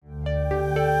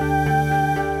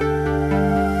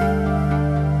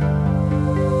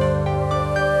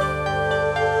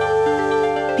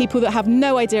People that have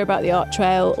no idea about the art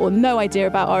trail or no idea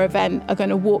about our event are going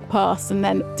to walk past and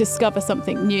then discover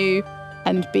something new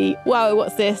and be, wow,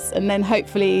 what's this? And then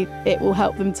hopefully it will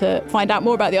help them to find out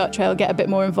more about the art trail, get a bit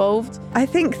more involved. I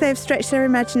think they've stretched their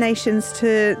imaginations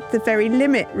to the very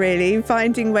limit, really,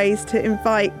 finding ways to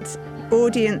invite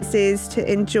audiences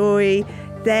to enjoy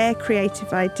their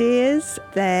creative ideas,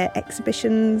 their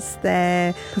exhibitions,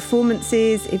 their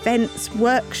performances, events,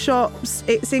 workshops.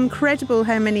 It's incredible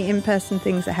how many in-person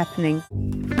things are happening.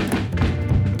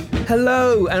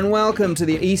 Hello and welcome to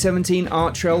the E17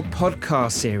 Art Trail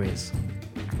podcast series.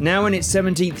 Now in its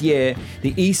 17th year,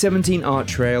 the E17 Art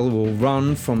Trail will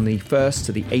run from the 1st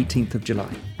to the 18th of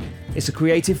July. It's a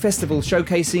creative festival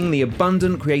showcasing the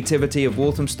abundant creativity of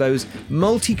Walthamstow's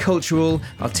multicultural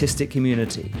artistic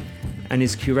community and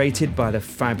is curated by the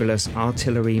fabulous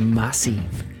Artillery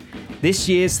Massive. This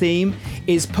year's theme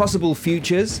is Possible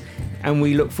Futures, and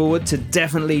we look forward to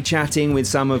definitely chatting with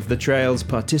some of the trail's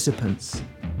participants.